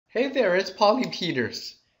Hey there, it's Paulee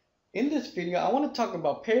Peters. In this video, I want to talk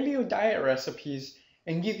about paleo diet recipes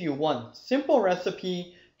and give you one simple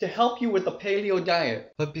recipe to help you with the paleo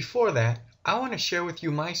diet. But before that, I want to share with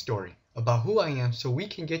you my story about who I am so we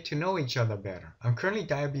can get to know each other better. I'm currently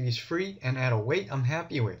diabetes free and at a weight I'm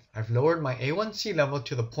happy with. I've lowered my A1C level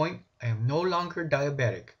to the point I am no longer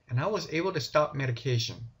diabetic, and I was able to stop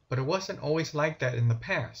medication. But it wasn't always like that in the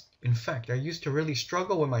past. In fact, I used to really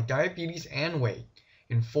struggle with my diabetes and weight.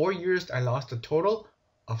 In 4 years, I lost a total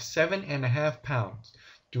of 7.5 pounds.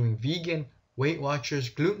 Doing vegan, Weight Watchers,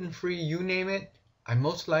 gluten-free, you name it, I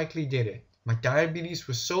most likely did it. My diabetes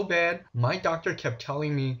was so bad, my doctor kept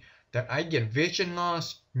telling me that I'd get vision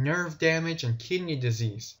loss, nerve damage, and kidney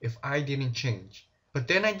disease if I didn't change. But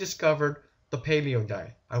then I discovered the paleo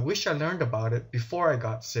diet. I wish I learned about it before I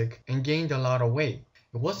got sick and gained a lot of weight.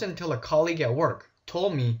 It wasn't until a colleague at work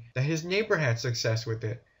told me that his neighbor had success with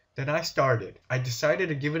it that I started. I decided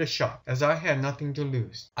to give it a shot as I had nothing to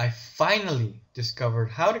lose. I finally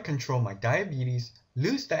discovered how to control my diabetes,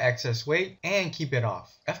 lose the excess weight, and keep it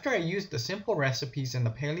off. After I used the simple recipes in the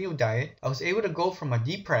paleo diet, I was able to go from a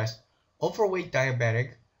depressed, overweight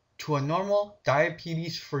diabetic to a normal,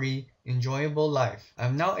 diabetes-free, enjoyable life.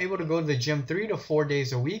 I'm now able to go to the gym 3 to 4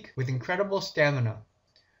 days a week with incredible stamina.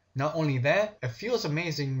 Not only that, it feels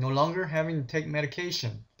amazing no longer having to take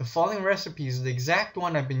medication. The following recipe is the exact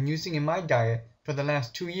one I've been using in my diet for the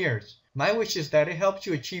last 2 years. My wish is that it helps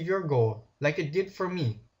you achieve your goal, like it did for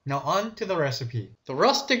me. Now on to the recipe. The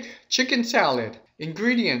rustic chicken salad.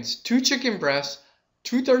 Ingredients: 2 chicken breasts,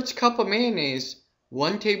 2/3 cup of mayonnaise,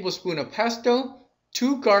 1 tablespoon of pesto,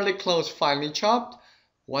 2 garlic cloves finely chopped,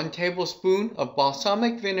 1 tablespoon of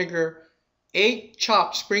balsamic vinegar, 8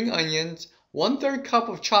 chopped spring onions, 1/3 cup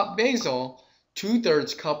of chopped basil,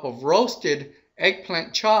 2/3 cup of roasted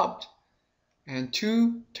eggplant chopped, and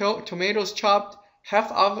 2 tomatoes chopped,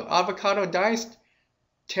 half avocado diced,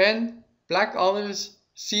 10 black olives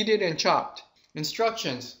seeded and chopped.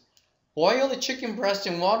 Instructions: boil the chicken breast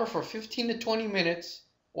in water for 15 to 20 minutes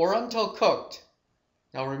or until cooked.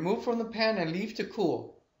 Now remove from the pan and leave to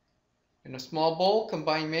cool. In a small bowl,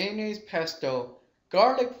 combine mayonnaise, pesto,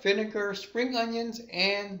 garlic, vinegar, spring onions,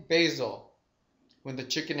 and basil. When the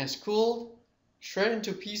chicken has cooled, shred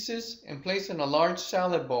into pieces and place in a large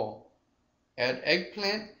salad bowl. Add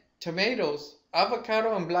eggplant, tomatoes,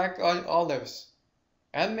 avocado, and black olives.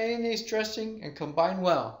 Add mayonnaise dressing and combine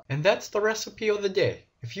well. And that's the recipe of the day.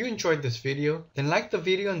 If you enjoyed this video, then like the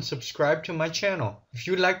video and subscribe to my channel. If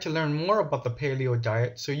you'd like to learn more about the paleo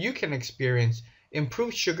diet so you can experience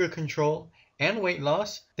improved sugar control and weight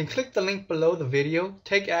loss, then click the link below the video,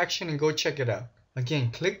 take action, and go check it out.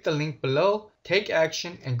 Again, click the link below, take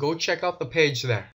action, and go check out the page there.